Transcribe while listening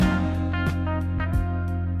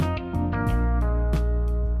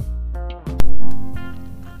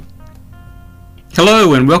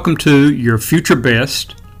Hello and welcome to Your Future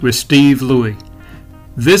Best with Steve Louie.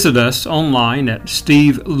 Visit us online at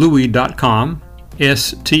stevelewey.com,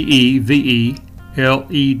 STEVELEWEY,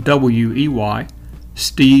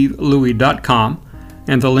 stevelewey.com,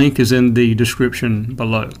 and the link is in the description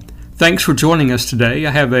below. Thanks for joining us today.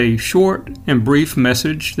 I have a short and brief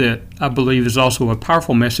message that I believe is also a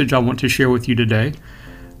powerful message I want to share with you today.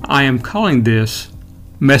 I am calling this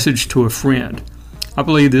Message to a Friend. I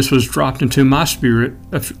believe this was dropped into my spirit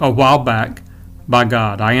a while back by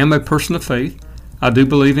God. I am a person of faith. I do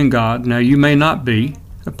believe in God. Now, you may not be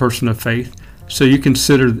a person of faith, so you can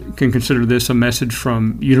consider this a message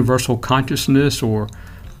from universal consciousness or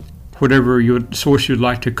whatever source you'd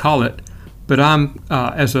like to call it. But I'm,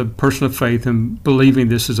 as a person of faith, and believing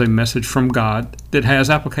this is a message from God that has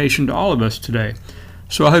application to all of us today.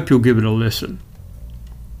 So I hope you'll give it a listen.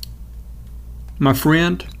 My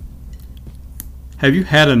friend, have you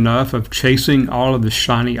had enough of chasing all of the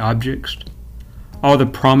shiny objects, all the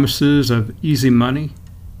promises of easy money,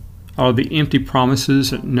 all the empty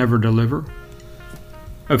promises that never deliver,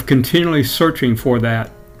 of continually searching for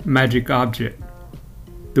that magic object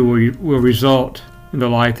that will result in the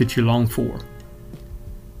life that you long for?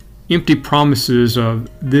 Empty promises of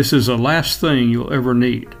this is the last thing you'll ever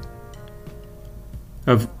need,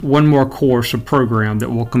 of one more course or program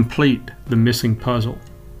that will complete the missing puzzle.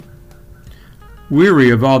 Weary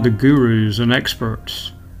of all the gurus and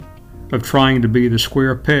experts, of trying to be the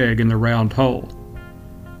square peg in the round hole,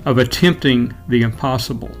 of attempting the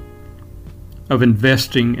impossible, of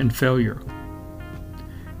investing in failure.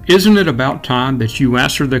 Isn't it about time that you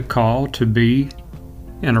answer the call to be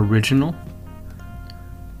an original?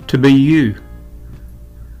 To be you,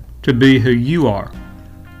 to be who you are,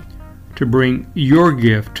 to bring your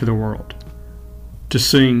gift to the world, to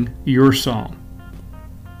sing your song.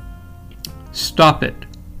 Stop it.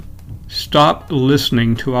 Stop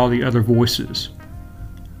listening to all the other voices,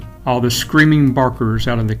 all the screaming barkers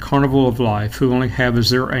out in the carnival of life who only have as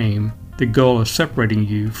their aim the goal of separating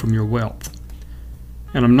you from your wealth.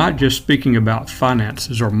 And I'm not just speaking about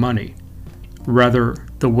finances or money, rather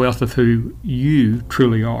the wealth of who you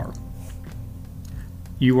truly are.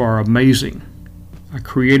 You are amazing. I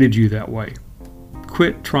created you that way.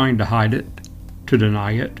 Quit trying to hide it, to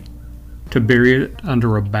deny it, to bury it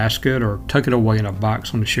under a basket or tuck it away in a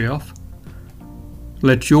box on the shelf.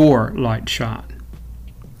 Let your light shine.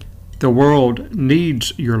 The world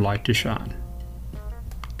needs your light to shine.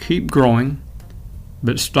 Keep growing,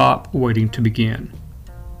 but stop waiting to begin.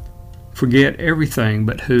 Forget everything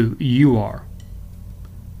but who you are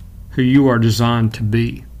designed to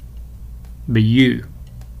be. Be you,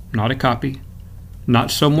 not a copy, not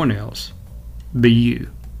someone else. Be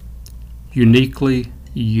you, uniquely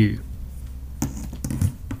you.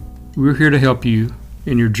 We're here to help you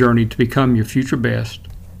in your journey to become your future best.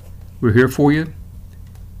 We're here for you.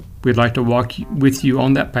 We'd like to walk with you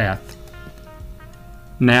on that path.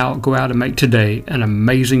 Now go out and make today an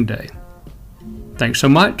amazing day. Thanks so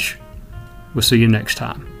much. We'll see you next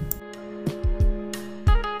time.